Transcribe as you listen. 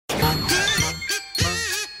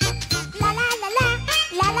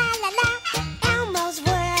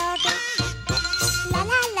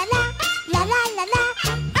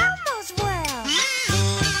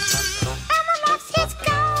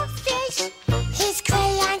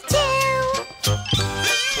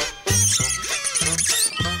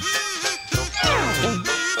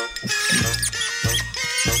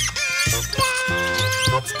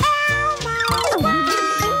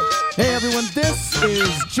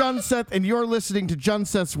Junseth, and you're listening to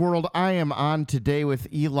Junseth's World. I am on today with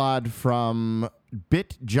Elad from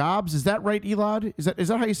BitJobs. Is that right, Elad? Is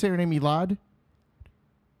that how you say your name, Elad?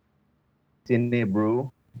 It's in Hebrew.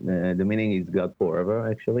 The meaning is God forever,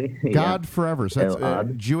 actually. God forever. So that's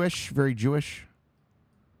Jewish, very Jewish.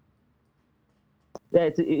 Yeah,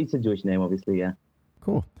 it's a Jewish name, obviously. Yeah.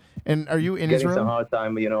 Cool. And are you in Getting Israel? some hard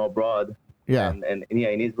time, abroad. Yeah. And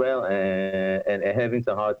in Israel, and having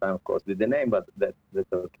some hard time, of course, with the name, but that's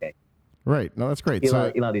okay. Right. No, that's great.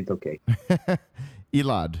 Elad, it's okay.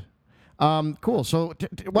 Elad. Cool. So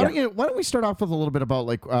why don't we start off with a little bit about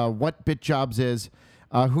what BitJobs is,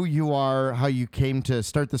 who you are, how you came to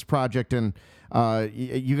start this project, and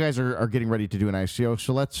you guys are getting ready to do an ICO.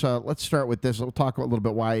 So let's start with this. We'll talk a little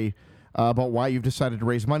bit about why you've decided to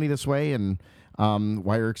raise money this way and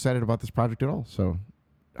why you're excited about this project at all. So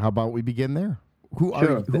how about we begin there? Who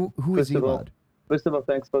is Elad? First of all,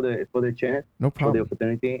 thanks for the chance. No problem. For the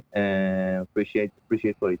opportunity. Appreciate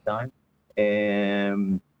for your time.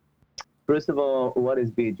 First of all, what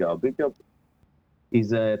is BitJob? BitJob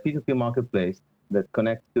is a P2P marketplace that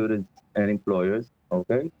connects students and employers.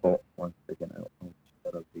 Okay. Oh, 1 second. I'll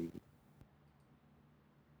shut up the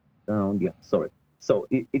sound. Yeah. Sorry. So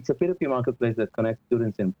it's a P2P marketplace that connects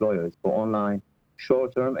students and employers for online,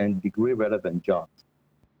 short-term, and degree-relevant jobs.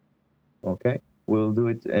 Okay, we'll do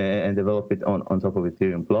it and develop it on top of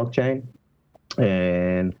Ethereum blockchain,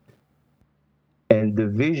 and the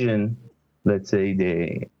vision, let's say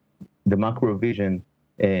the macro vision,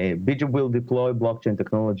 BitJob will deploy blockchain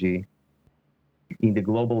technology in the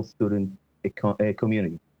global student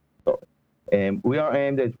community. So, we are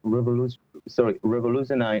aimed at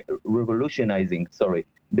revolutionizing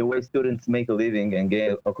the way students make a living and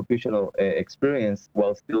gain occupational experience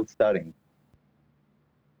while still studying.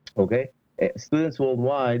 Okay, students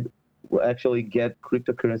worldwide will actually get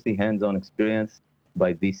cryptocurrency hands-on experience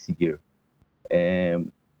by this year.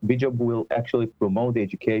 BitJob will actually promote the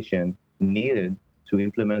education needed to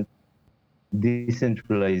implement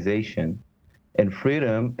decentralization and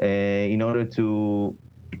freedom in order to,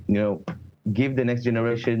 give the next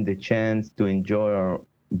generation the chance to enjoy our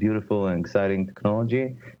beautiful and exciting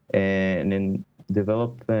technology and then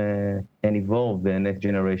develop and evolve the next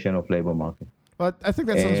generation of labor market. Well, I think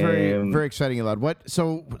that sounds very, very exciting, Elad.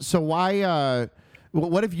 So why?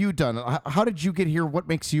 What have you done? How did you get here? What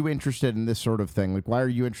makes you interested in this sort of thing? Like, why are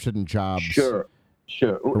you interested in jobs? Sure.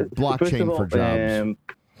 Or blockchain for jobs.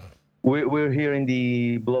 We're here in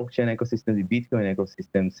the blockchain ecosystem, the Bitcoin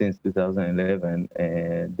ecosystem, since 2011.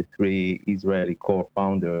 And the three Israeli core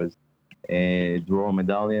founders, Dror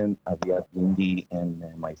Medallion, Aviad Lindy, and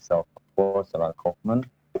myself, of course, Elad Kaufman.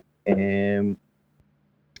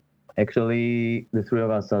 Actually, the three of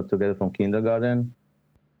us are together from kindergarten.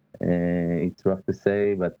 It's rough to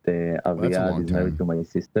say, but Aviad is married to my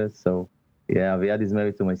sister. So, yeah, Aviad is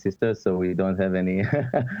married to my sister, so we don't have any.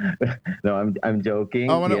 No, I'm joking.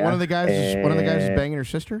 Oh, one of the guys is banging her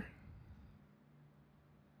sister.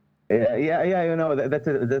 Yeah. That's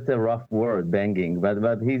a rough word, banging.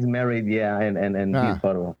 But he's married, and he's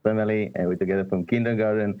part of our family, and we're together from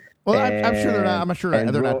kindergarten. Well, I'm sure they're not. I'm sure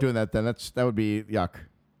they're not doing that. Then that would be yuck.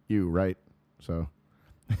 You right? So.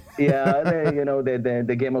 Yeah,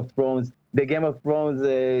 the Game of Thrones. The Game of Thrones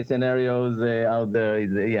scenarios out there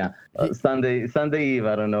is Sunday Eve.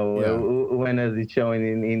 I don't know when is it showing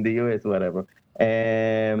in the US, whatever.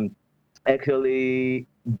 Actually,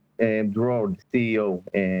 Dror, the CEO,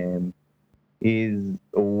 is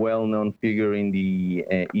a well-known figure in the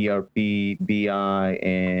ERP, BI,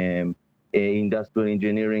 industrial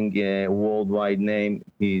engineering worldwide name.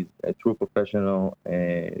 He's a true professional.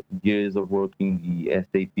 Years of working the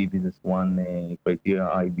SAP Business One criteria,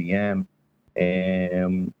 IBM.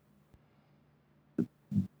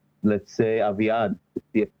 Let's say Aviad,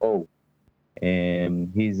 the CFO.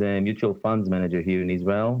 He's a mutual funds manager here in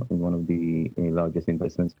Israel, in one of the largest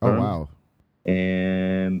investment firms. Oh,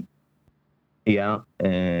 wow.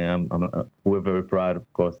 We're very proud,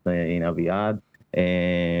 of course, in Aviad.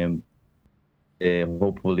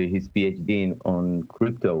 Hopefully his PhD on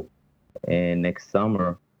crypto next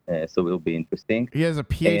summer, so it'll be interesting. He has a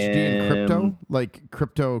PhD in crypto, like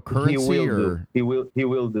cryptocurrency, He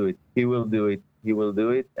will do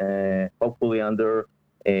it. Hopefully under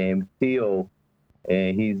Theo.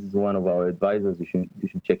 He's one of our advisors. You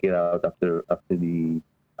should check it out after the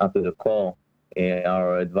call.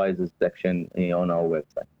 Our advisors section on our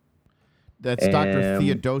website. That's Dr.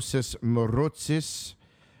 Theodosis Morotzis.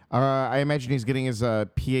 I imagine he's getting his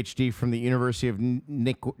PhD from the University of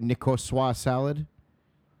Nicosia Salad.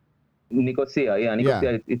 Nicosia, yeah,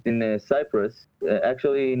 Nicosia. Yeah. It's in Cyprus.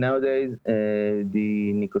 Actually, nowadays,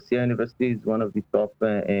 the Nicosia University is one of the top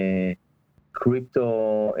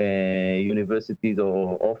crypto universities,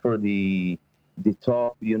 or offer the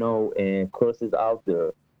top, courses out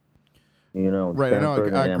there. Right, I know.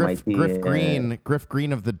 Stanford and MIT. Griff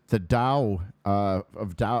Green of the Dow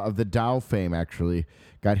of the Dow fame actually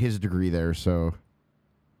got his degree there. So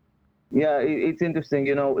Yeah, it's interesting.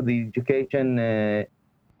 The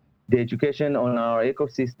education on our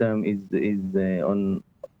ecosystem is on.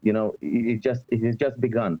 It has just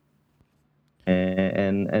begun,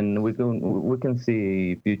 and we can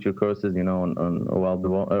see future courses, on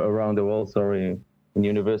around the world. Sorry, in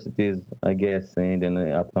universities, I guess, in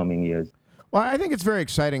the upcoming years. well, I think it's very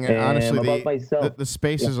exciting. Honestly, About myself, the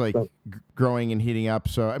space yeah. is like growing and heating up.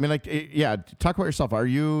 So I mean, like, yeah. Talk about yourself. Are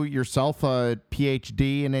you yourself a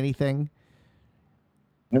PhD in anything?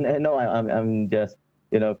 No, I'm just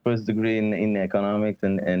first degree in economics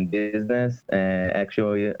and business.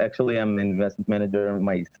 Actually, I'm an investment manager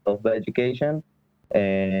myself by education.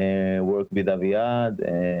 Work with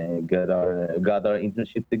Aviad, got our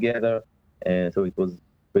internship together. So it was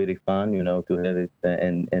pretty fun, to have it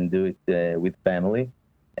and do it with family.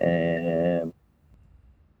 Um,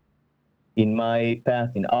 in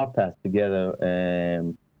our path together,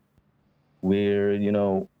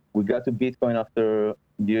 we got to Bitcoin after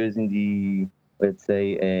years in the, let's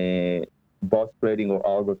say, bot trading or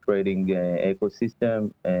algo trading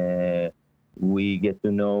ecosystem. We got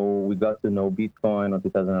to know Bitcoin in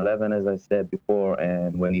 2011, as I said before,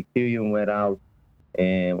 and when Ethereum went out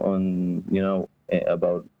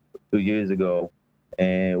about 2 years ago,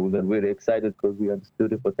 we got really excited because we understood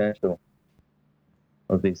the potential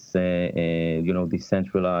of this,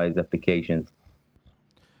 decentralized applications.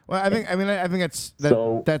 Well, I think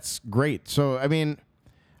that's great. So, I mean,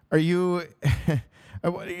 are you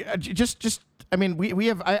just? I mean, we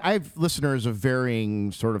have I have listeners of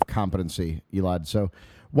varying sort of competency, Elad. So,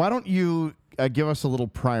 why don't you give us a little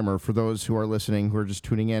primer for those who are listening, who are just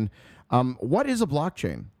tuning in? What is a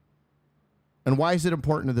blockchain, and why is it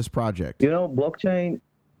important to this project? Blockchain.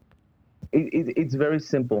 It's very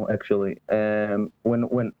simple, actually.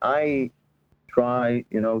 When I try,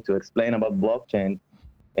 to explain about blockchain,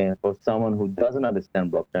 and for someone who doesn't understand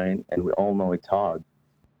blockchain, and we all know it's hard.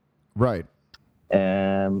 Right.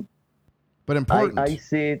 But important. I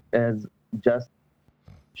see it as just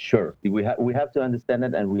sure. We have to understand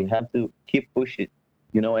it, and we have to keep pushing,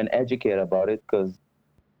 and educate about it, because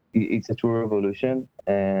it's a true revolution.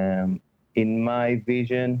 In my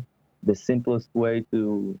vision, the simplest way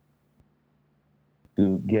to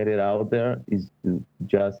get it out there is to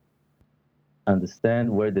just understand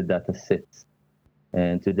where the data sits.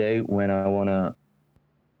 And today, when I want to,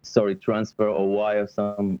 transfer or wire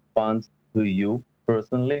some funds to you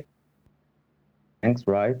personally, thanks,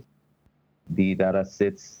 right? The data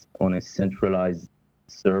sits on a centralized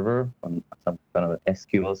server, on some kind of an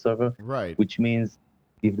SQL server, right? Which means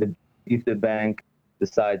if the bank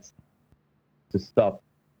decides to stop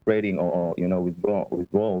trading or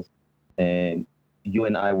withdrawals, and you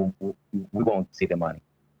and I we won't see the money.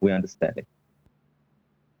 We understand it.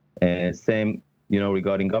 And same,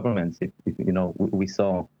 regarding governments. If we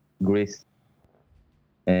saw Greece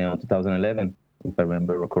in 2011, if I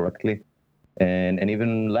remember correctly, and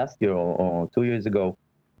even last year or 2 years ago,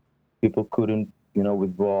 people couldn't,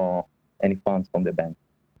 withdraw any funds from the bank,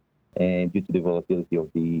 and due to the volatility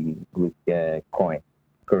of the Greek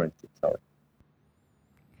currency. Sorry.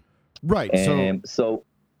 Right. So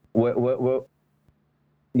what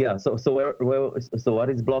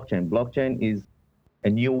is blockchain? Blockchain is a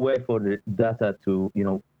new way for the data to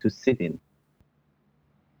sit in,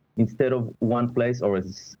 instead of one place or a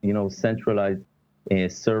centralized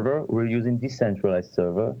server. We're using decentralized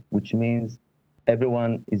server, which means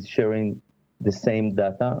everyone is sharing the same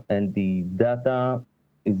data, and the data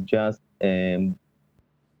is just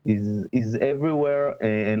is everywhere,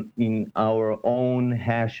 and in our own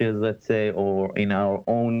hashes, let's say, or in our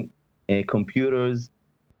own computers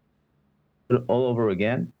all over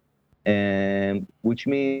again. And which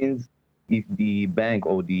means if the bank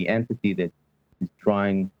or the entity that is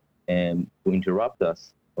trying to interrupt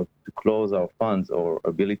us or to close our funds or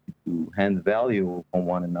ability to hand value on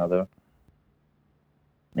one another,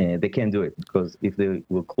 they can't do it, because if they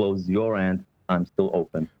will close your end, I'm still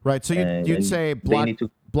open. Right. So you'd say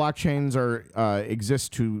blockchains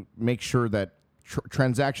exist to make sure that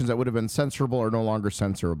transactions that would have been censorable are no longer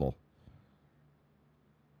censorable.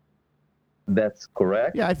 That's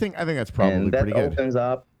correct. Yeah, I think that's probably pretty good. Opens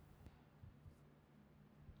up.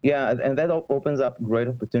 Yeah, and that opens up great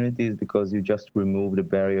opportunities, because you just remove the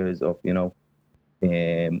barriers of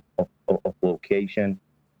of location,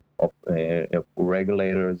 of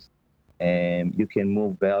regulators, and you can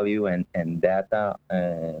move value and data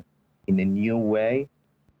in a new way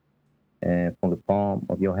from the palm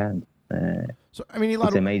of your hand. So I mean, It's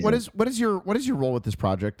Elad, amazing. what is your role with this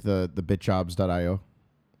project, the bitjobs.io?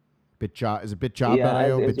 Bitjob, is it Yeah,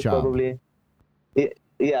 bitjob.io? as you Bitjob. probably,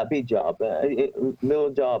 yeah, big job,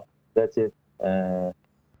 little job. That's it.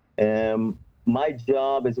 My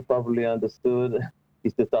job, as you probably understood,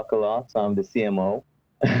 is to talk a lot. So I'm the CMO,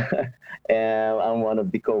 and I'm one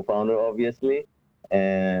of the co-founder, obviously,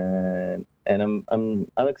 and I'm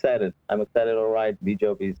excited. I'm excited. All right,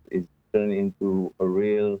 BJob is turning into a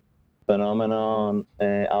real phenomenon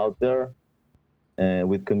out there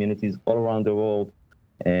with communities all around the world,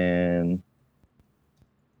 and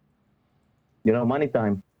money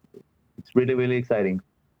time. It's really really exciting.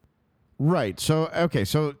 Right. So okay.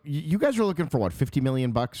 So you guys are looking for what? $50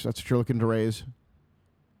 million? That's what you're looking to raise.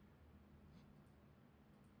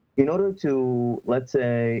 In order to, let's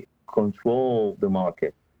say, control the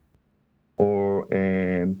market or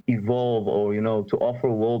evolve, or to offer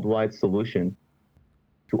a worldwide solution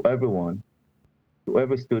to everyone, to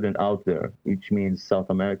every student out there, which means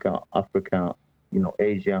South America, Africa,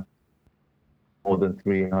 Asia, more than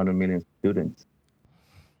 300 million students,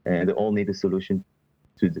 and they all need a solution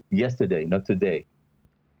to yesterday, not today.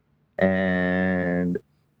 And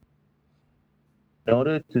in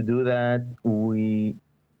order to do that, we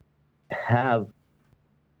have,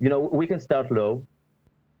 we can start low.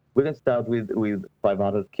 We can start with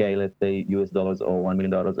 500K, let's say, US dollars or $1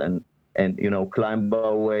 million, and climb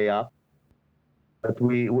our way up. But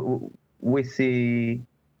we see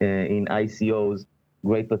in ICOs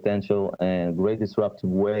great potential and great disruptive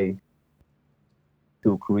way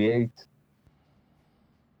to create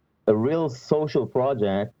a real social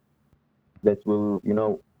project that will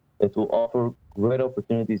offer great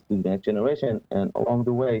opportunities to the next generation, and along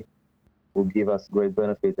the way will give us great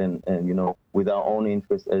benefit, and with our own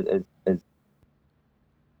interest as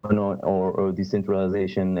or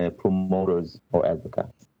decentralization promoters or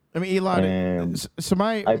advocates. I mean, Elad. So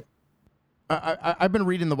I've been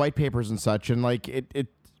reading the white papers and such, and like it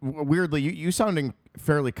weirdly, you sounding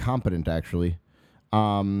fairly competent actually.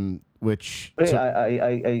 Which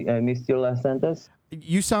Hey, I missed your last sentence.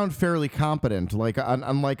 You sound fairly competent, like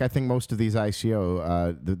unlike I think most of these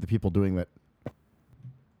ICO the people doing that.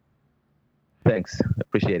 Thanks,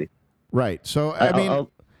 appreciate it. Right. So I mean,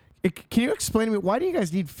 can you explain to me why do you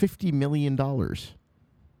guys need $50 million?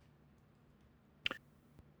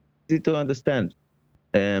 Easy to understand.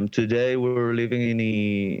 Today we're living in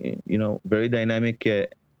a very dynamic,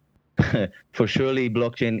 for surely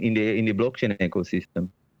blockchain in the blockchain ecosystem,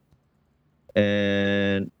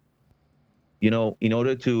 and in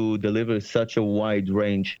order to deliver such a wide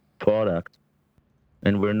range product,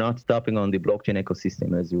 and we're not stopping on the blockchain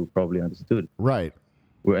ecosystem, as you probably understood. Right.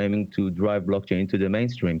 We're aiming to drive blockchain into the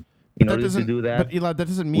mainstream. In order to do that, but Elad, that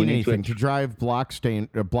doesn't mean anything to drive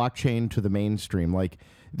blockchain to the mainstream. Like,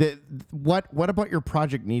 what about your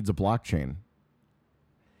project needs a blockchain?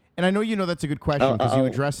 And I know that's a good question because you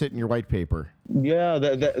address it in your white paper. Yeah,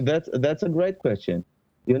 that's a great question.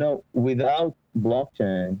 Without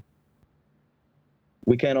blockchain,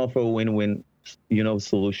 we can offer a win-win,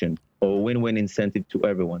 solution or win-win incentive to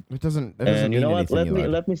everyone. It doesn't. And mean anything,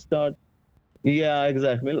 let me start. Yeah,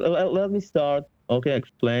 exactly. Let me start. Okay,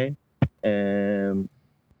 explain. And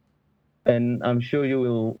I'm sure you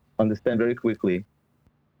will understand very quickly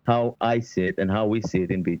how I see it and how we see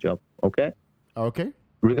it in BJob. Okay. Okay.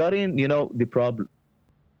 Regarding the problem.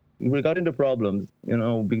 Regarding the problems,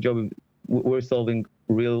 BJob, we're solving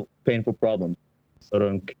real painful problems. Sort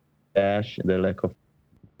of cash, the lack of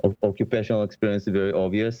occupational experience is very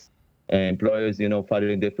obvious. And employers,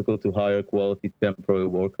 finding it difficult to hire quality temporary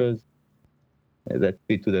workers that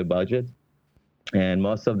fit to their budget. And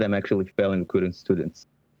most of them actually fail in recruiting students.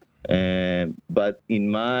 But in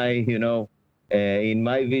my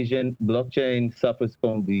vision, blockchain suffers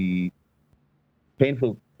from the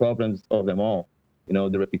painful problems of them all.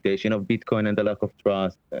 The reputation of Bitcoin and the lack of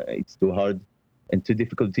trust. It's too hard and too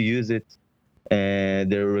difficult to use it.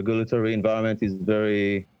 And the regulatory environment is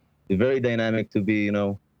very, very dynamic to be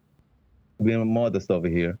modest over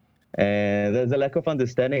here. And there's a lack of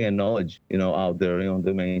understanding and knowledge, out there, on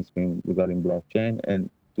the mainstream regarding blockchain. And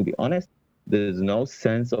to be honest, there's no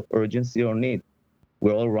sense of urgency or need.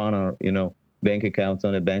 We all run our, bank accounts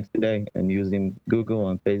on the banks today and using Google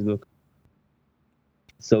and Facebook.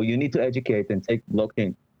 So you need to educate and take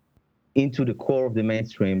blockchain into the core of the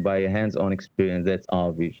mainstream by a hands-on experience. That's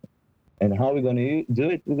our vision. And how we're going to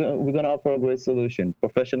do it? We're going to offer a great solution.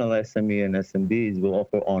 Professional SME and SMBs will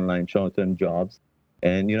offer online short-term jobs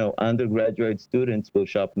And undergraduate students will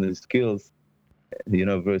sharpen the skills,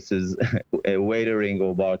 versus waitering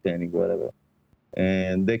or bartending, whatever.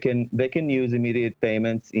 And they can use immediate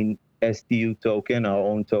payments in STU token, our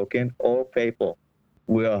own token, or PayPal.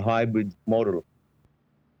 We are a hybrid model.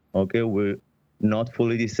 Okay, we're not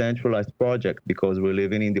fully decentralized project because we're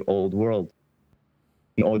living in the old world.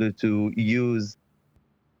 In order to use,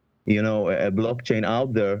 a blockchain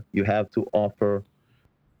out there, you have to offer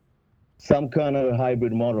some kind of a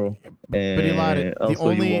hybrid model, But Elad, and the also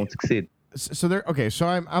you only won't succeed. so there. Okay, so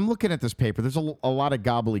I'm looking at this paper. There's a lot of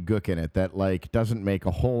gobbledygook in it that like doesn't make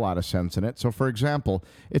a whole lot of sense in it. So for example,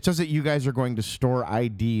 it says that you guys are going to store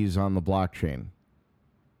IDs on the blockchain.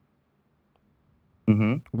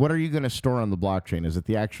 Hmm. What are you going to store on the blockchain? Is it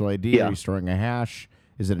the actual ID? Are Yeah, you storing a hash?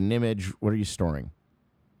 Is it an image? What are you storing,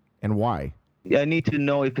 and why? I need to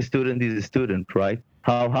know if a student is a student, right?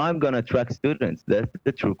 How I'm gonna attract students? That's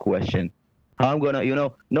the true question. How I'm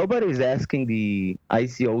gonna, nobody's asking the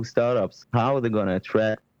ICO startups how they're gonna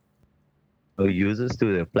attract users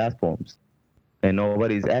to their platforms, and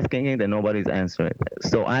nobody's asking it, and nobody's answering.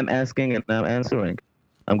 So I'm asking and I'm answering.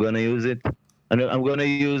 I'm gonna use it, and I'm gonna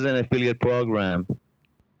use an affiliate program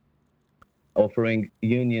offering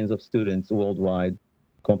unions of students worldwide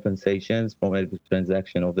compensations from every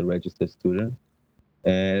transaction of the registered student.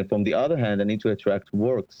 And from the other hand, I need to attract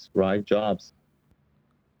works, right? Jobs.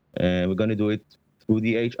 And we're going to do it through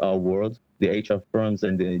the HR world, the HR firms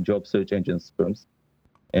and the job search engines firms.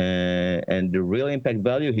 And the real impact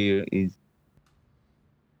value here is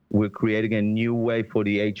we're creating a new way for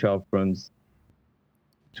the HR firms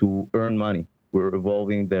to earn money. We're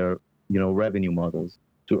evolving their, revenue models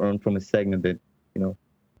to earn from a segment that,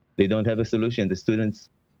 they don't have a solution. The students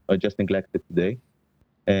are just neglected today.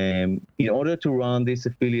 In order to run this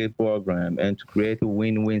affiliate program and to create a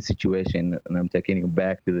win-win situation, and I'm taking you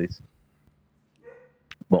back to this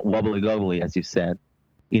wobbly gobbly, as you said,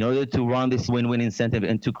 in order to run this win-win incentive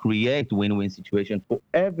and to create win-win situation for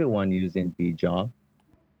everyone using the job,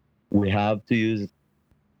 we have to use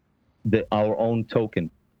our own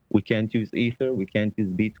token. We can't use Ether, we can't use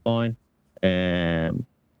Bitcoin, and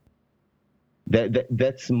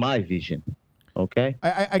that's my vision. Okay.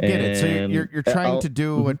 I get it. So you're trying to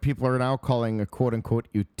do Mhm. what people are now calling a quote unquote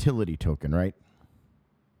utility token, right?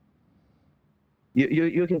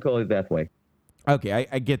 You can call it that way. Okay,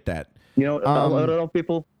 I get that. A lot of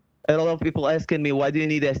people asking me, why do you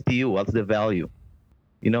need STU? What's the value?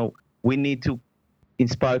 We need to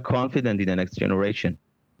inspire confidence in the next generation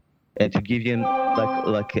and to give them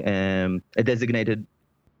a designated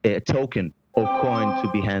token or coin to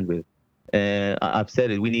be handled. I've said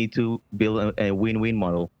it. We need to build a win-win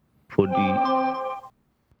model for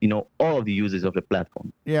all of the users of the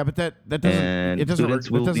platform. Yeah, but that And students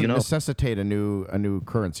will, doesn't necessitate a new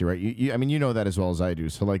currency, right? I mean, you know that as well as I do.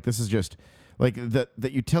 So like this is just like the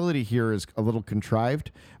utility here is a little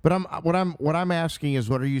contrived. But what I'm asking is,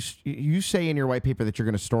 what are you say in your white paper that you're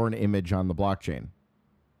going to store an image on the blockchain?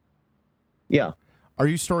 Yeah. Are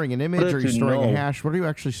you storing an image? Are you storing a hash? What are you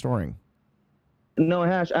actually storing? No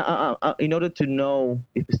hash. In order to know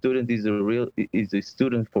if a student is a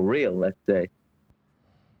student for real, let's say,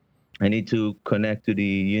 I need to connect to the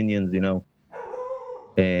union's,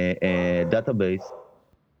 database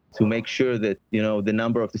to make sure that the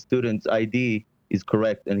number of the student's ID is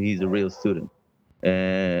correct and he's a real student.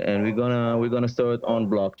 And we're gonna store it on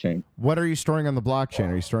blockchain. What are you storing on the blockchain?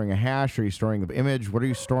 Are you storing a hash? Are you storing the image? What are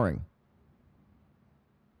you storing?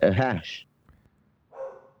 A hash.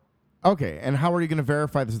 Okay, and how are you going to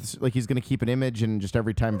verify this? Like he's going to keep an image and just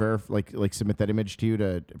every time like submit that image to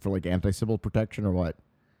you for like anti-Sybil protection or what?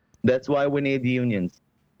 That's why we need unions.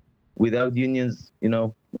 Without unions,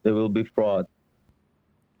 there will be fraud.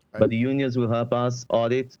 But the unions will help us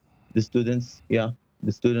audit the students. Yeah,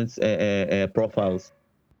 the students' profiles.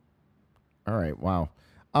 All right. Wow.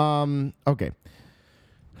 Okay.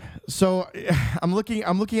 So I'm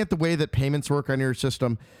looking at the way that payments work on your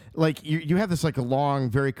system. Like you have this like a long,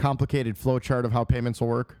 very complicated flow chart of how payments will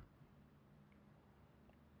work.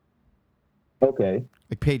 Okay.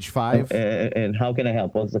 Like page 5. And how can I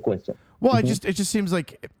help? What's the question? Well, it just seems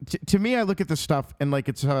like to me, I look at this stuff and like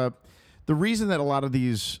it's the reason that a lot of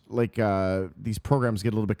these these programs get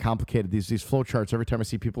a little bit complicated. These flow charts. Every time I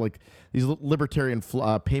see people like these libertarian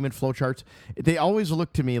payment flow charts, they always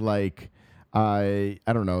look to me like. I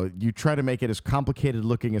don't know. You try to make it as complicated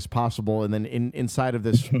looking as possible, and then inside of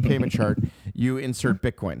this payment chart, you insert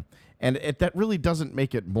Bitcoin, and that really doesn't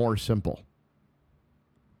make it more simple.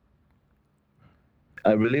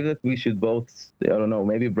 I believe that we should both, I don't know,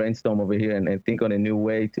 maybe brainstorm over here and think on a new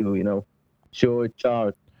way to, show a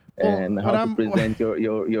chart Well, and what how to I'm present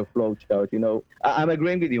your flow chart. I'm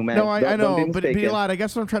agreeing with you, no, man. I Don't be know, but mistaken. Elad, I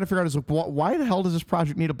guess what I'm trying to figure out is like, why the hell does this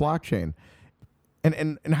project need a blockchain?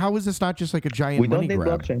 And how is this not just like a giant We don't money need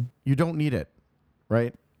grab? blockchain. You don't need it,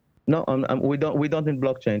 right? No, we don't need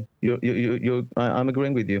blockchain. I'm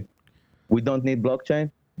agreeing with you. We don't need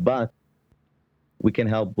blockchain, but we can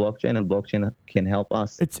help blockchain, and blockchain can help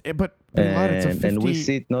us. But Elad, it's a And we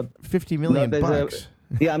see it not 50 million as bucks.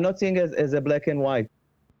 I'm not seeing it as a black and white.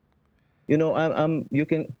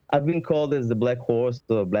 I've been called as the black horse,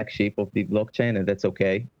 the black sheep of the blockchain, and that's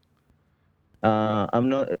okay. I'm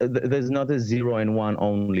not. There's not a 0 and 1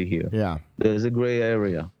 only here. Yeah. There's a gray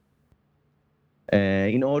area.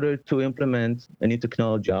 In order to implement a new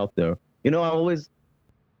technology out there, I always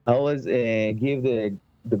give the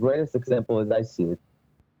greatest example as I see it.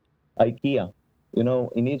 IKEA.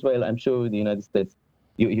 In Israel, I'm sure in the United States,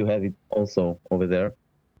 you have it also over there.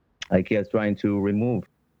 IKEA is trying to remove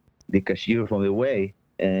the cashier from the way.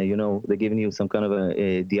 They're giving you some kind of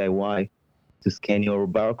a DIY to scan your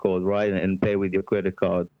barcode, right, and pay with your credit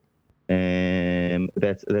card. And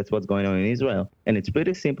that's what's going on in Israel. And it's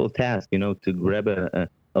pretty simple task, to grab a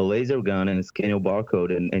laser gun and scan your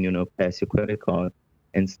barcode and pass your credit card.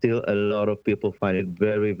 And still a lot of people find it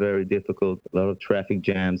very, very difficult, a lot of traffic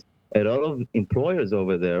jams, a lot of employers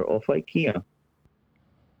over there of IKEA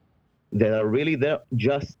that are really there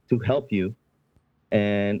just to help you.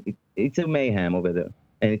 And it's a mayhem over there.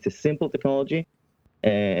 And it's a simple technology.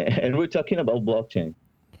 And we're talking about blockchain.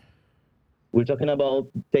 We're talking about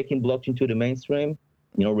taking blockchain to the mainstream,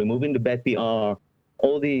 removing the bad PR,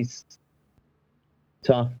 all these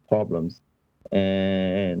tough problems.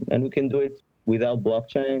 And we can do it without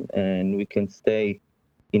blockchain, and we can stay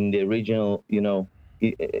in the regional,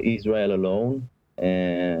 Israel alone.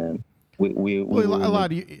 And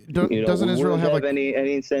doesn't Israel have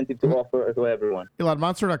any incentive to offer to everyone? Elad,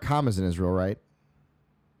 Monster.com is in Israel, right?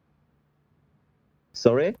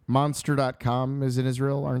 Sorry? Monster.com is in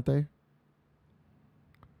Israel, aren't they?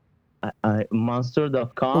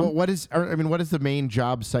 Monster.com? Well, what is the main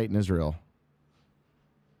job site in Israel?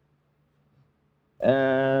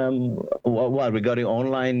 What regarding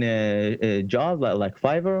online jobs like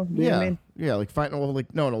Fiverr? Do you mean? Yeah, like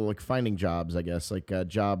finding jobs, I guess, like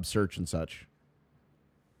job search and such.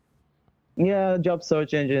 Yeah, job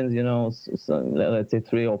search engines. So let's say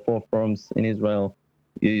 3 or 4 firms in Israel.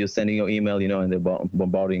 You're sending your email, and they're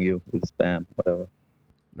bombarding you with spam, whatever.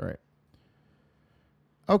 All right.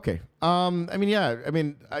 Okay.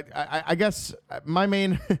 I guess my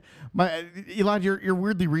Elad, you're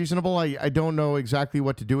weirdly reasonable. I don't know exactly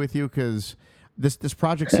what to do with you because this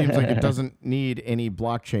project seems like it doesn't need any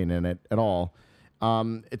blockchain in it at all.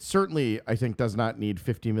 It certainly, I think, does not need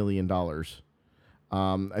 $50 million.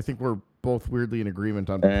 I think we're both weirdly in agreement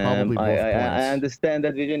on probably both points. I understand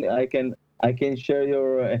that vision. I can share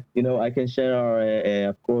your, I can share our,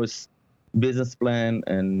 of course, business plan.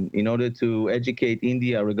 And in order to educate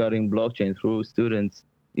India regarding blockchain through students,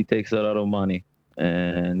 it takes a lot of money.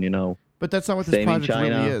 And, but that's not what this project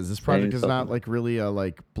China, really is. This project is not like really a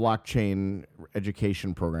blockchain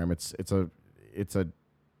education program. It's a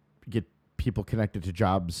get people connected to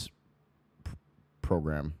jobs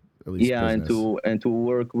program. At least business. and to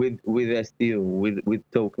work with STO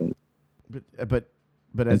with tokens.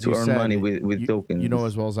 But as you earn said, money with tokens. You know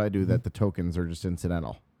as well as I do that the tokens are just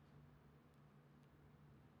incidental.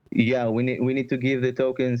 Yeah, we need to give the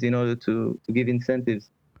tokens in order to give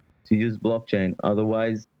incentives to use blockchain.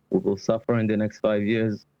 Otherwise, we will suffer in the next 5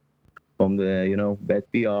 years from the bad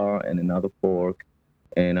PR and another fork,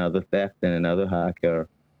 and another theft and another hacker,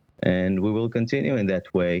 and we will continue in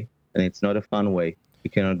that way. And it's not a fun way. We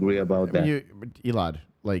can agree about that. Elad,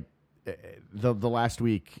 the last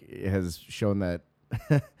week has shown that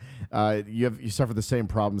you suffer the same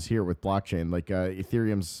problems here with blockchain. Like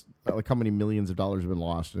Ethereum's, how many millions of dollars have been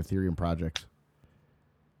lost in Ethereum projects?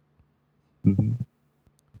 Mm-hmm.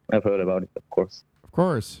 I've heard about it, of course. Of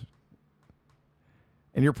course.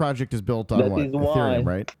 And your project is built on Ethereum,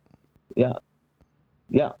 right? Yeah.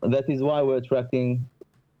 That is why we're attracting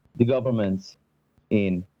the governments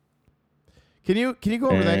in. Can you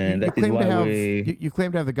go over that? You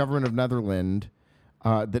claim to have the government of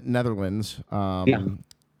Netherlands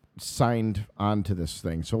signed on to this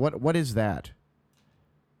thing. So what is that?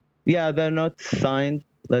 Yeah, they're not signed.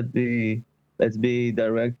 Let's be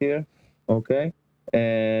direct here. Okay.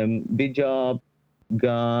 Big Job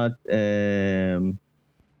got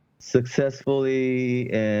successfully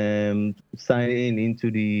signed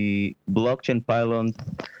into the blockchain pylon.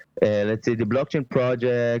 Let's say the blockchain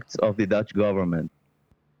projects of the Dutch government.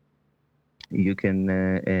 You can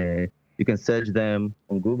You can search them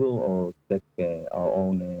on Google or check our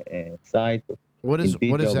own site What in does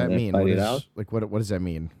detail that and mean? find it out. What does that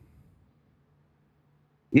mean?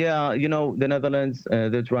 Yeah, the Netherlands,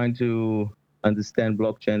 they're trying to understand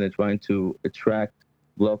blockchain. They're trying to attract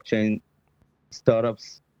blockchain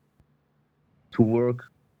startups to work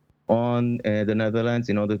on the Netherlands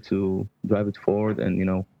in order to drive it forward and,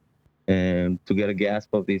 to get a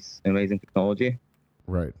grasp of this amazing technology.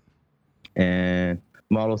 Right. And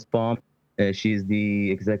Marlo Spom, she's the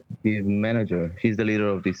executive manager. She's the leader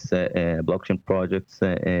of this blockchain project's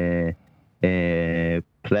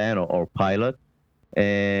plan or pilot.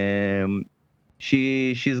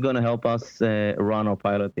 She's gonna help us run our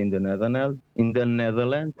pilot in the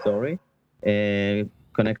Netherlands. Sorry,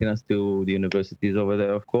 connecting us to the universities over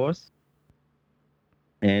there, of course.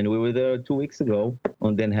 And we were there 2 weeks ago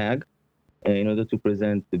on Den Haag in order to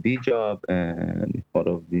present the B job and part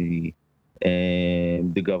of the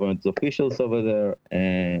government officials over there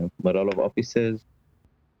and but all of offices.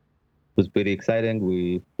 It was pretty exciting.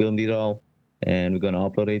 We filmed it all, and we're gonna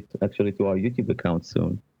upload it actually to our YouTube account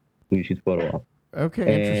soon. So you should follow up. Okay,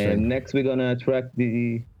 And interesting. next, we're gonna attract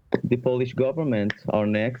the Polish government. Our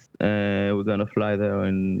next, we're gonna fly there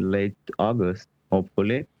in late August,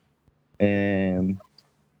 hopefully, and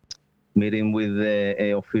meeting with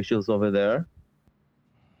the officials over there.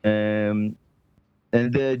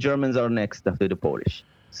 And the Germans are next after the Polish.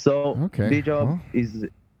 So Okay, the job well. is,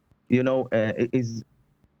 is.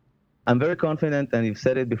 I'm very confident, and you've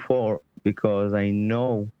said it before, because I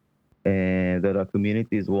know that our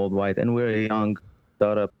community is worldwide, and we're a young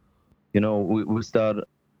startup. We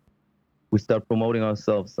start promoting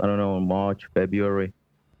ourselves. I don't know, in March, February,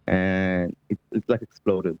 and it's like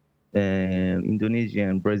exploded. And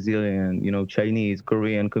Indonesian, Brazilian, Chinese,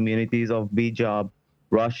 Korean communities of B job,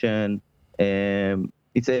 Russian,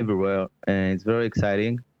 it's everywhere, and it's very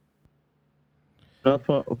exciting. Not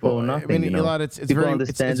for nothing. I mean, Elad, it's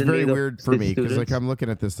very weird for me because like I'm looking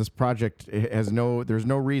at this project there's no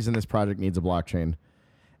reason this project needs a blockchain,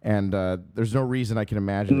 and there's no reason I can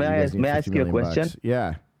imagine. May I ask you a question? Bucks.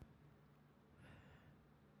 Yeah.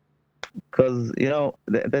 Because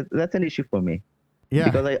that's an issue for me. Yeah.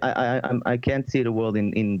 Because I can't see the world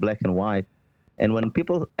in black and white, and when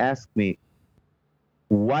people ask me,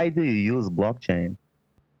 why do you use blockchain?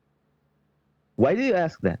 Why do you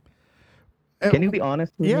ask that? Can you be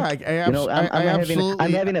honest with me?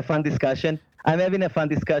 I'm having a fun discussion. I'm having a fun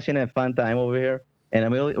discussion and a fun time over here, and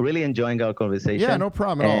I'm really enjoying our conversation. Yeah, no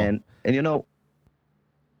problem at all. And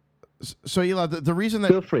so Elad, the reason that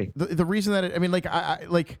feel free. The reason that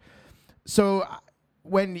so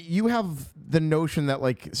when you have the notion that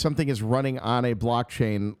like something is running on a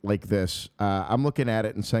blockchain like this, I'm looking at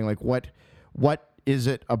it and saying like, what is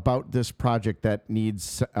it about this project that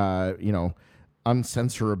needs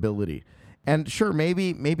uncensorability? And sure,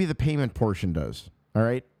 maybe the payment portion does. All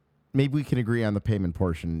right. Maybe we can agree on the payment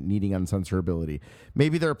portion needing uncensorability.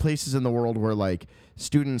 Maybe there are places in the world where like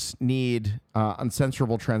students need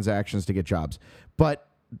uncensorable transactions to get jobs. But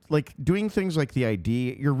like doing things like the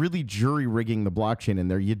ID, you're really jury rigging the blockchain in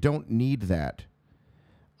there. You don't need that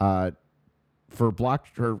to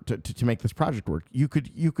make this project work. You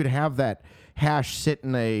could have that hash sit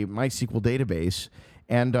in a MySQL database,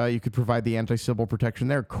 and you could provide the anti-Sybil protection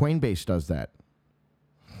there. Coinbase does that.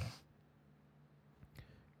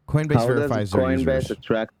 Coinbase verifies their users. How does Coinbase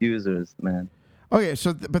attract users, man? Okay,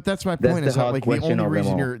 so but that's my point. Is that like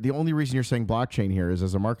the only reason you're saying blockchain here is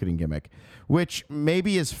as a marketing gimmick, which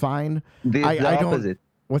maybe is fine. The opposite.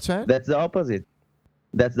 What's that? That's the opposite.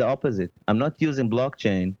 That's the opposite. I'm not using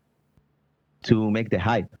blockchain to make the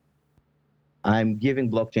hype. I'm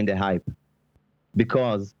giving blockchain the hype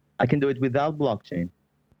because I can do it without blockchain.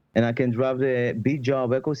 And I can drive the big job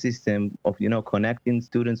ecosystem of, connecting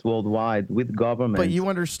students worldwide with government. But you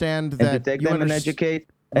understand that and to take them and educate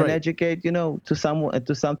to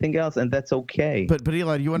something else, and that's okay. But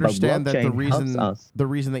Elad, you understand that the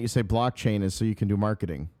reason that you say blockchain is so you can do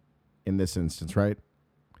marketing in this instance, right?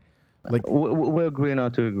 Like we agree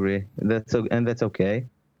not to agree. That's okay.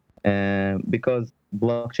 Because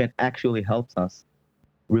blockchain actually helps us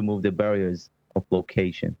remove the barriers of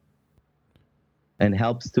location and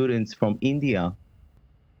help students from India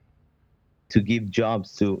to give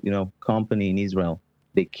jobs to, company in Israel.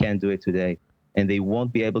 They can't do it today, and they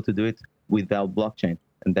won't be able to do it without blockchain.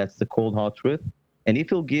 And that's the cold hard truth. And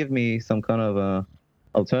if you'll give me some kind of a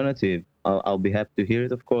alternative, I'll be happy to hear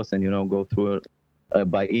it, of course, and, go through it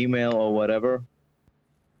by email or whatever.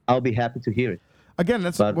 I'll be happy to hear it. Again,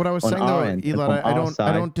 that's what I was saying, though, Elad.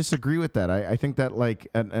 I don't disagree with that. I think that like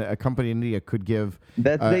a company in India could give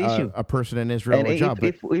that's the issue. A person in Israel and a job.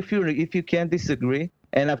 If you can't disagree,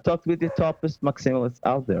 And I've talked with the toppest maximalists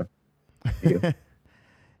out there.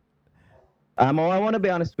 I want to be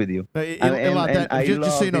honest with you. Elad, I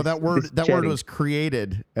just so you know, love that chatting. word was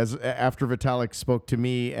created after Vitalik spoke to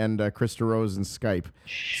me and Krista Rose in Skype.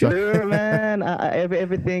 Sure, man.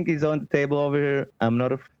 Everything is on the table over here. I'm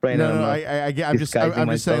not afraid. No, I'm just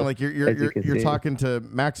saying, like you're talking to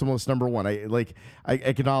maximalist number one. I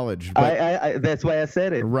acknowledge. But that's why I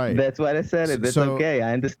said it. Right. That's why I said it. That's okay.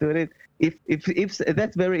 I understood it. If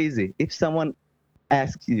that's very easy. If someone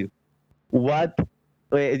asks you, why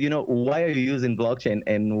are you using blockchain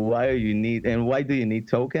and why do you need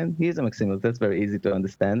token? Here's a maximalist. That's very easy to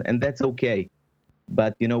understand, and that's okay.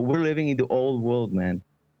 But we're living in the old world, man.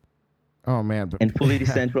 Oh man, and fully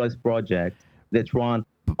decentralized project that run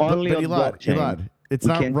only on blockchain. Elad, it's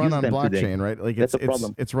not run on blockchain, today. Right? Like that's a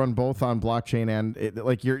problem. It's run both on blockchain and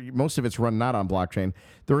most of it's run not on blockchain.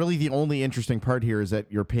 The only interesting part here is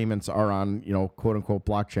that your payments are on quote unquote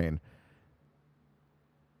blockchain.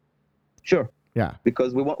 Sure. Yeah.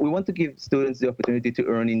 Because we want to give students the opportunity to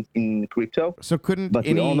earn in crypto. So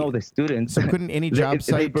we all know the students. So couldn't any job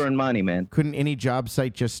site they burn money, man? Couldn't any job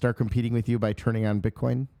site just start competing with you by turning on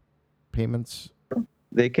Bitcoin payments?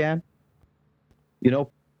 They can.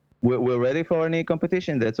 We're ready for any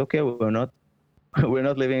competition. That's okay. We're not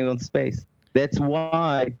living on space. That's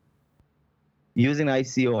why using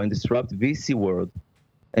ICO and disrupt VC world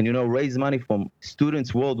and raise money from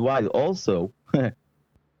students worldwide also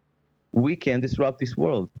we can disrupt this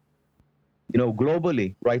world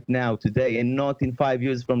globally right now today, and not in 5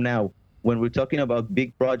 years from now when we're talking about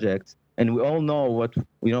big projects. And we all know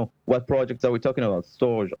what projects are we talking about: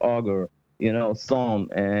 Storage, Augur, Psalm,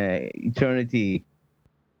 Eternity,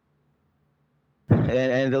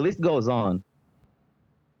 and the list goes on.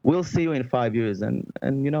 We'll see you in 5 years, and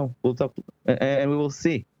we'll talk, and we will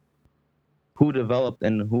see who developed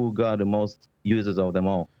and who got the most users of them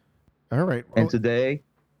all. All right. Well, and today,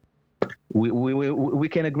 we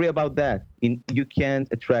can agree about that. You can't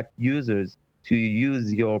attract users to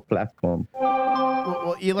use your platform.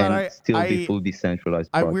 Well, Elad, and still be fully decentralized.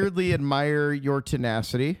 I weirdly admire your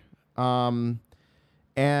tenacity, and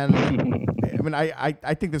I mean,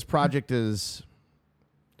 I think this project is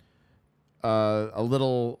a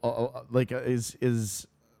little is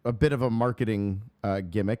a bit of a marketing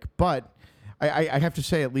gimmick, but I have to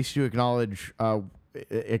say, at least you acknowledge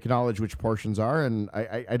which portions are, and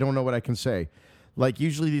I don't know what I can say. Like,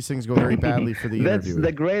 usually these things go very badly for the interview. That's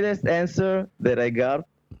the greatest answer that I got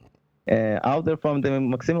out there from the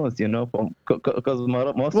maximalists, because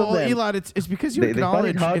most of them. Elad, it's because you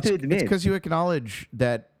acknowledge. It's because you acknowledge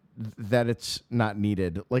that it's not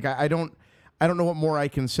needed. Like, I don't know what more I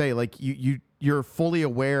can say. Like, you're fully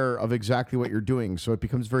aware of exactly what you're doing, so it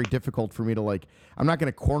becomes very difficult for me to I'm not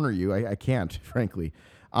going to corner you. I can't, frankly.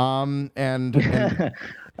 And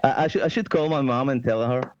I should call my mom and tell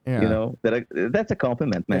her, that's a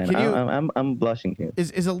compliment, man. I'm blushing here.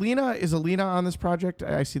 Is Alina on this project?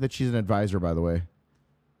 I see that she's an advisor, by the way.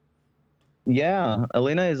 Yeah,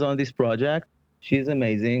 Alina is on this project. She's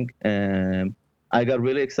amazing. I got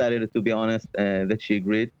really excited, to be honest, that she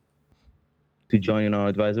agreed to join our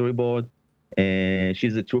advisory board. And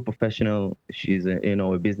she's a true professional. She's a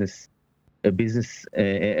businesswoman.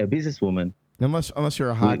 Unless you're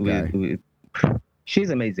a hot guy. She's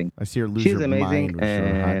amazing. I see her lose her mind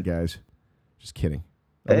with hot guys. Just kidding.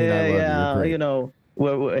 I love you.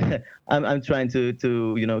 I'm trying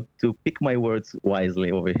to pick my words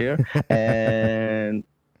wisely over here. And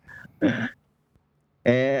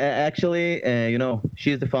actually,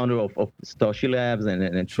 she's the founder of Stoshi Labs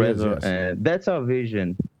and Trezor. Yes. And that's our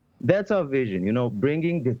vision.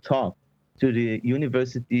 Bringing the top to the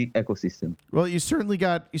university ecosystem. Well, you certainly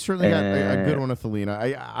got a good one with Alina.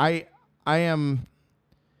 I am,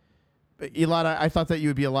 Elad. I thought that you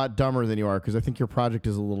would be a lot dumber than you are, because I think your project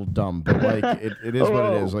is a little dumb. But it is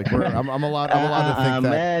what it is. Like, I'm allowed to think that.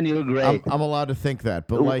 Man, you're great. I'm allowed to think that.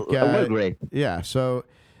 But we're great. Yeah. So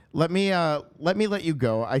let me let you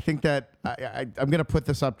go. I think that I'm gonna put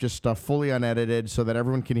this up just fully unedited so that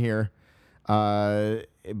everyone can hear. But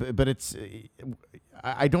it's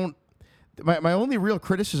I don't. My only real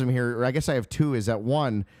criticism here, or I guess I have two, is that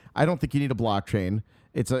one, I don't think you need a blockchain.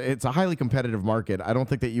 It's a highly competitive market. I don't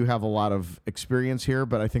think that you have a lot of experience here,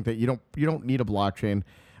 but I think that you don't need a blockchain,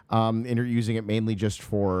 and you're using it mainly just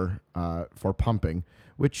for pumping,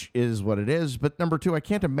 which is what it is. But number two, I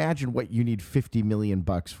can't imagine what you need $50 million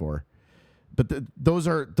for. But those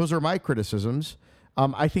are my criticisms.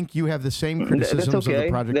 I think you have the same criticisms of the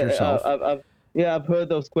project yourself. I've heard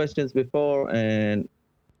those questions before, and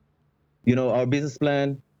our business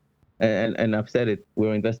plan and I've said it.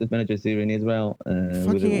 We're investment managers here in Israel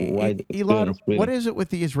with a wide Elad, experience. Really. what is it with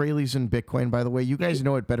the Israelis and Bitcoin? By the way, you guys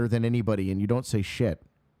know it better than anybody, and you don't say shit.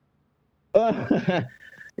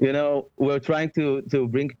 You know, we're trying to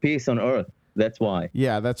bring peace on earth. That's why.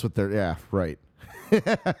 Yeah, that's what they're. Yeah, right. I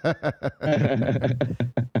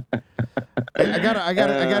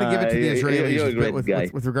gotta give it to the Israelis You're a great guy.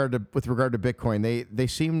 with regard to Bitcoin. They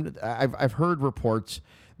seem. I've heard reports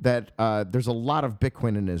that there's a lot of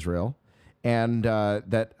Bitcoin in Israel, and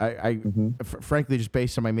that frankly, just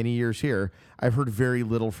based on my many years here, I've heard very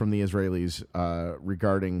little from the Israelis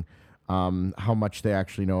regarding how much they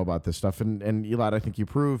actually know about this stuff. And Elad, I think you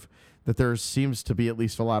prove that there seems to be at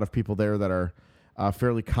least a lot of people there that are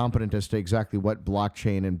fairly competent as to exactly what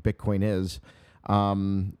blockchain and Bitcoin is.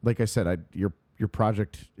 Like I said, your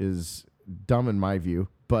project is dumb in my view,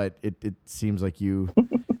 but it seems like you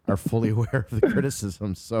are fully aware of the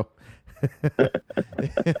criticism. So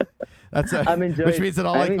that's which means that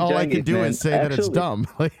all I can do is say that it's dumb.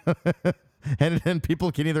 And then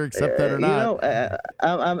people can either accept that or not.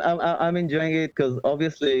 I'm enjoying it because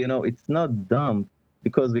obviously, it's not dumb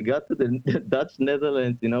because we got to the Dutch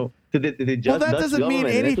Netherlands, to the Well, that doesn't mean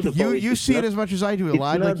anything. You see it as much as I do,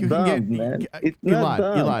 Elad. Like you dumb, can get, man. It's not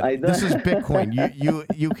Elad, this is Bitcoin.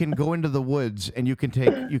 You can go into the woods and you can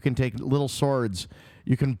take little swords.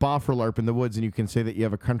 You can bofferlarp in the woods, and you can say that you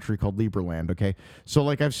have a country called Lieberland. Okay, so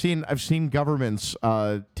like I've seen governments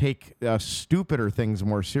take stupider things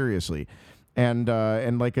more seriously, and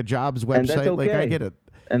like a jobs website. Okay. Like I get it,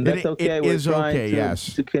 and that's okay. It is okay.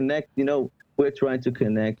 Yes, to connect. We're trying to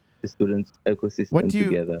connect the students' ecosystem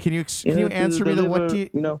together. Can you answer me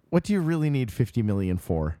though? What do you really need $50 million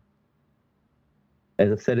for?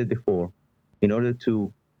 As I've said it before, in order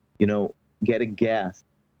to, get a gas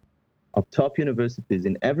of top universities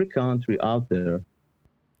in every country out there,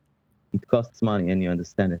 it costs money, and you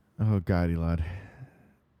understand it. Oh God, Elad.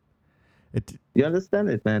 You understand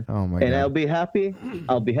it, man. Oh my God. And I'll be happy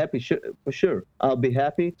for sure. I'll be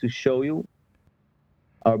happy to show you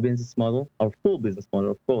our business model, our full business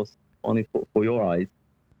model, of course, only for your eyes,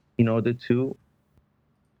 in order to,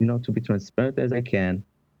 to be transparent as I can,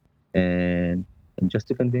 and just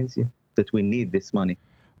to convince you that we need this money.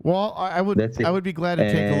 Well, I would be glad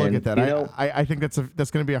to take a look at that. I think that's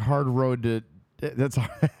going to be a hard road to. That's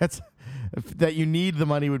that you need the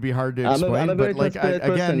money would be hard to explain. I'm a very but transparent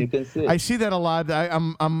person. You can see. I see that a lot.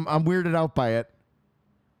 I'm weirded out by it.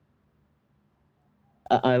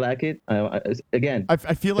 I like it. Again, I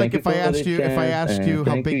feel like if I asked you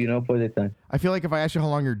how big, for the time. I feel like if I asked you how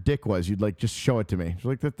long your dick was, you'd like just show it to me.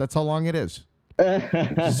 Like that's how long it is.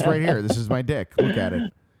 This is right here. This is my dick. Look at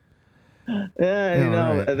it. Yeah,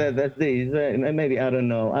 right. That's the maybe I don't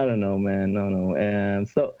know, man. No.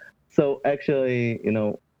 So actually,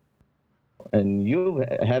 and you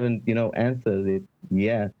haven't answered it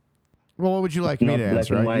yet. Well, what would you like me to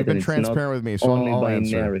answer? You've been transparent with me, so I'll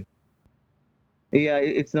answer. Yeah,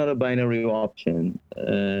 it's not a binary option,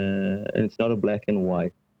 and it's not a black and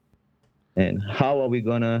white. And how are we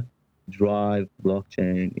gonna drive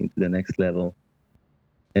blockchain into the next level,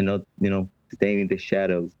 and not staying in the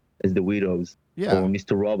shadows as the widows or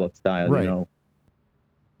Mr. Robot style? Right.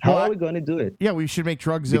 How are we going to do it? Yeah, we should make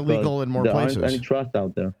drugs illegal in more places. There aren't any trust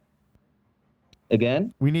out there.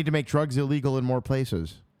 Again? We need to make drugs illegal in more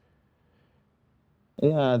places.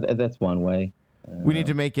 Yeah, that's one way. We need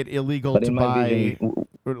to make it illegal to buy,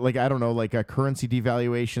 like, I don't know, like currency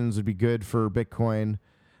devaluations would be good for Bitcoin.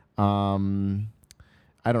 I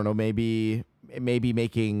don't know, maybe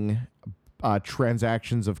making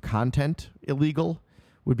transactions of content illegal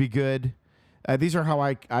would be good. These are how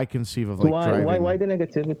I conceive of driving. Why the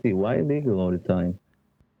negativity? Why illegal all the time?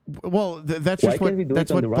 Well, that's just what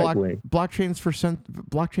blockchains for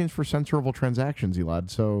censorable transactions, Elad.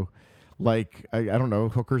 So, like, I don't know,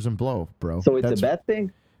 hookers and blow, bro. So it's a bad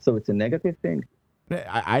thing. So it's a negative thing.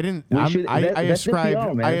 I didn't. I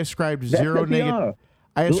ascribed zero negative.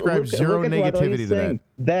 I ascribe zero negativity to that.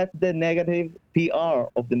 That's the negative PR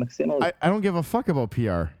of the maximalists. I don't give a fuck about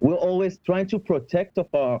PR. We're always trying to protect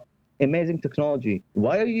of our amazing technology.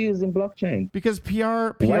 Why are you using blockchain? Because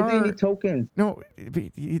PR. Why do you need tokens? No,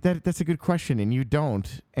 that's a good question, and you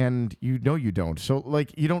don't, and you don't. So,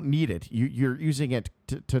 like, you don't need it. You're using it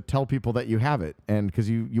to tell people that you have it, and because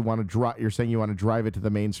you want to drive. You're saying you want to drive it to the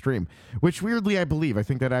mainstream, which weirdly I believe. I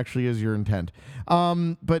think that actually is your intent.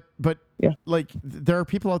 But yeah, like there are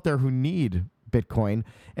people out there who need Bitcoin,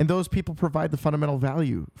 and those people provide the fundamental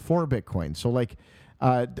value for Bitcoin. So, like.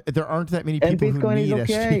 There aren't that many people who need us. And Bitcoin is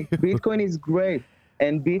okay. Bitcoin is great.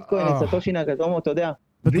 And Bitcoin and Satoshi Nakamoto,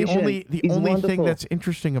 but the only thing that's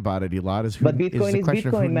interesting about it, Elad, is the question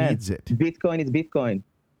of who needs it. Bitcoin is Bitcoin.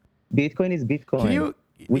 Bitcoin is Bitcoin. Can you,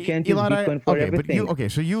 we can't use Elad, Bitcoin for okay, everything.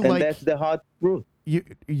 But so you and like that's the hard truth.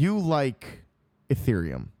 you like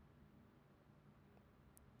Ethereum.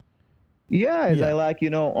 Yeah, as Yeah. I like,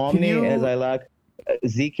 Omni, as I like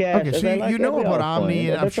Zcash. Okay, as so I like you know every about altcoin, Omni,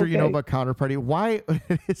 and I'm that's sure you know okay. about Counterparty. Why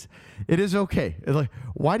it is okay. Like,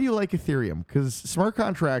 why do you like Ethereum? Because smart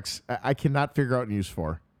contracts, I cannot figure out and use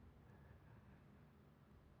for.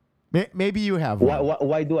 Maybe you have one.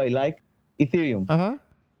 Why do I like Ethereum? Uh-huh.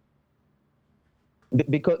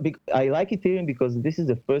 Because I like Ethereum because this is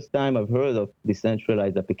the first time I've heard of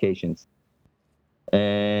decentralized applications.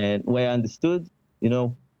 And where I understood,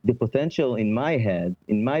 the potential in my head,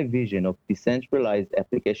 in my vision of decentralized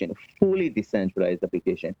application, fully decentralized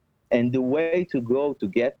application, and the way to go to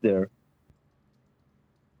get there.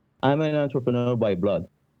 I'm an entrepreneur by blood.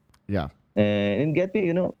 Yeah. And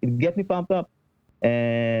it get me pumped up.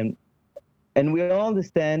 And we all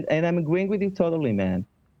understand, and I'm agreeing with you totally, man.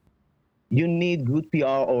 You need good PR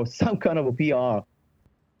or some kind of a PR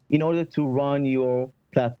in order to run your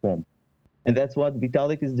platform. And that's what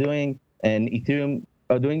Vitalik is doing and Ethereum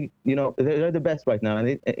are doing. They're the best right now in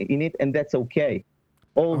it, and that's okay.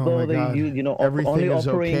 Although they Everything only is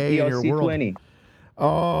offering okay in your world. ERC20.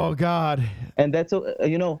 Oh God. And that's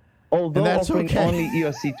although offering okay. only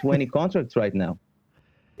ERC20 contracts right now.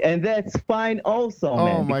 And that's fine also,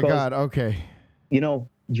 man. Oh my God. Okay.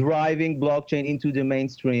 Driving blockchain into the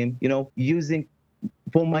mainstream, using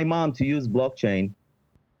for my mom to use blockchain,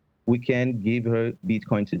 we can't give her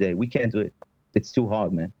Bitcoin today. We can't do it. It's too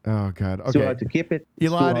hard, man. Oh God. Okay. It's too hard to keep it.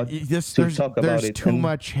 It's Elad, there's too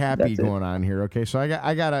much happy going on here. Okay, so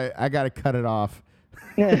I gotta cut it off.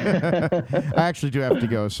 I actually do have to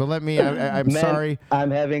go. So let me. I'm Man, sorry.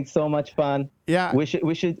 I'm having so much fun. Yeah. We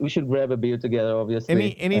should grab a beer together,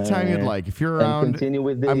 obviously. Anytime you'd like. If you're around, and continue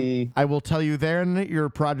with I will tell you then that your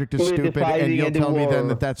project is with the stupid, and fighting you'll and the tell me then war.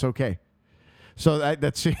 that that's okay. So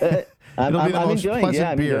that's I'm it'll be the most enjoying. pleasant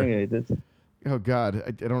I'm beer. enjoying it. Oh God,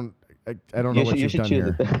 I don't know what you've done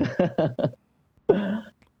here.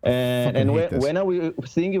 And when are we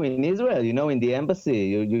seeing you in Israel? In the embassy,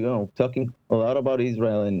 you talking a lot about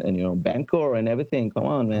Israel and Bangkok and everything. Come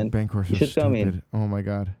on, man. Bangkok's you so should come in. stupid. Oh my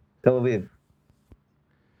God. Tel Aviv.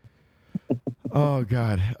 Oh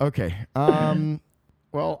God. Okay.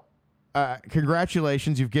 Well,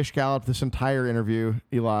 congratulations. You've gish galloped this entire interview,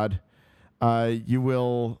 Elad. You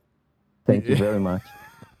will. Thank you very much.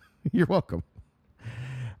 You're welcome.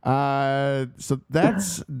 So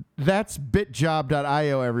that's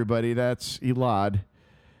bitjob.io, everybody. That's Elad.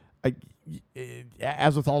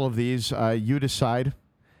 As with all of these, you decide.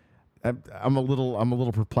 I'm a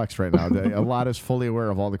little perplexed right now. Elad is fully aware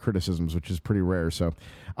of all the criticisms, which is pretty rare. So,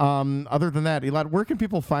 other than that, Elad, where can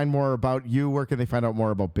people find more about you? Where can they find out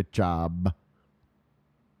more about BitJob?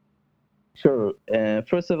 Sure.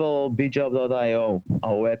 First of all, bitjob.io,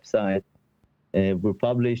 our website. We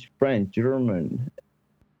publish French, German,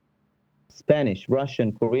 Spanish,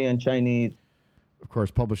 Russian, Korean, Chinese. Of course,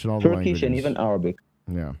 publish in all Turkish, the languages. and even Arabic.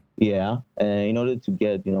 Yeah. Yeah. In order to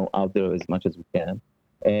get out there as much as we can.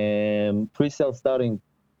 Pre-sale starting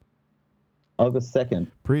August 2nd.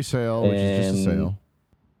 Pre-sale, which is just a sale.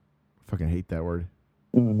 I fucking hate that word.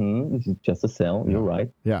 This is just a sale. Yeah. You're right.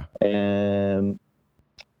 Yeah. And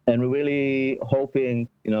we're really hoping,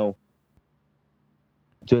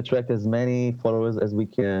 to attract as many followers as we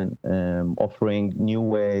can, offering new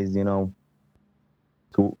ways,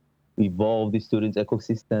 to evolve the students'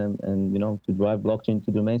 ecosystem and, to drive blockchain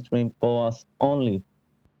to the mainstream for us only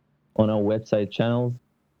on our website channels.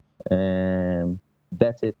 And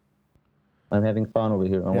that's it. I'm having fun over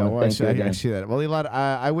here. I want to thank you again. I see that. Well, Elad,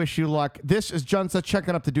 I wish you luck. This is Junseth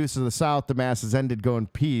checking up the deuces of the South. The mass has ended. Go in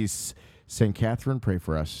peace. St. Catherine, pray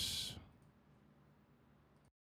for us.